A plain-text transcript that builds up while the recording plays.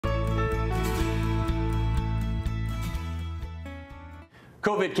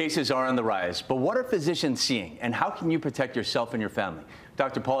COVID cases are on the rise, but what are physicians seeing, and how can you protect yourself and your family?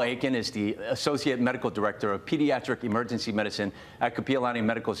 Dr. Paul Eakin is the Associate Medical Director of Pediatric Emergency Medicine at Kapiolani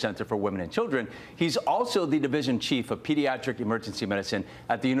Medical Center for Women and Children. He's also the Division Chief of Pediatric Emergency Medicine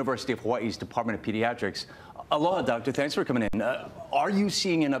at the University of Hawaii's Department of Pediatrics. Aloha, Doctor. Thanks for coming in. Are you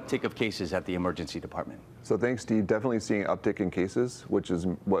seeing an uptick of cases at the emergency department? So thanks, Steve. Definitely seeing an uptick in cases, which is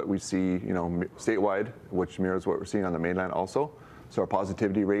what we see, statewide, which mirrors what we're seeing on the mainland also. So our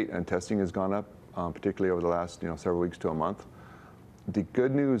positivity rate and testing has gone up, particularly over the last several weeks to a month. The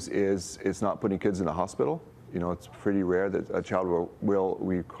good news is it's not putting kids in the hospital. It's pretty rare that a child will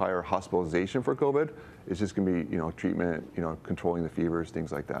require hospitalization for COVID. It's just going to be treatment, controlling the fevers,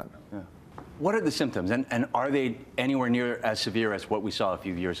 things like that. Yeah. What are the symptoms, and are they anywhere near as severe as what we saw a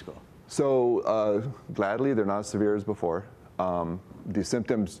few years ago? So gladly, they're not as severe as before. The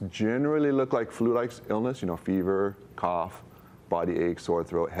symptoms generally look like flu-like illness, fever, cough, body ache, sore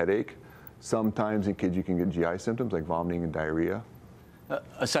throat, headache. Sometimes in kids you can get GI symptoms like vomiting and diarrhea.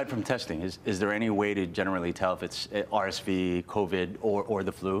 Aside from testing, is there any way to generally tell if it's RSV, COVID, or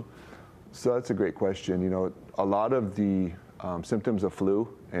the flu? So that's a great question. A lot of the symptoms of flu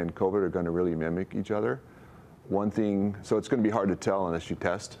and COVID are going to really mimic each other. So it's going to be hard to tell unless you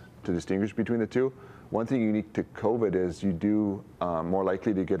test to distinguish between the two. One thing unique to COVID is you do more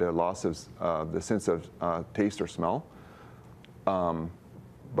likely to get a loss of the sense of taste or smell.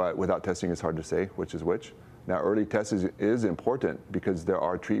 But without testing, it's hard to say which is which. Now, early test is important because there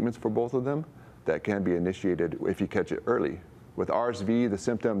are treatments for both of them that can be initiated if you catch it early. With RSV, the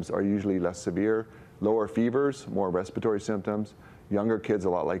symptoms are usually less severe, lower fevers, more respiratory symptoms. Younger kids a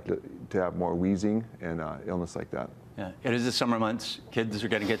lot likely to have more wheezing and illness like that. Yeah, it is the summer months. Kids are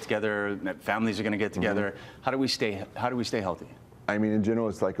going to get together. Families are going to get together. Mm-hmm. How do we stay healthy? I mean, in general,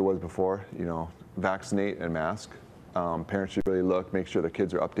 it's like it was before. Vaccinate and mask. Parents should really make sure the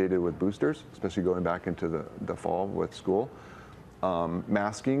kids are updated with boosters, especially going back into the fall with school.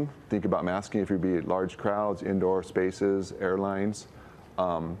 Masking, think about masking if you be at large crowds, indoor spaces, airlines.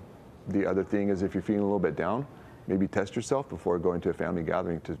 The other thing is if you're feeling a little bit down, maybe test yourself before going to a family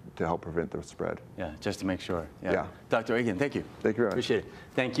gathering to help prevent the spread. Yeah, just to make sure. Yeah. Dr. Eakin, thank you. Thank you very much. Appreciate it.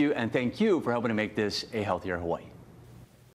 Thank you, and thank you for helping to make this a healthier Hawaii.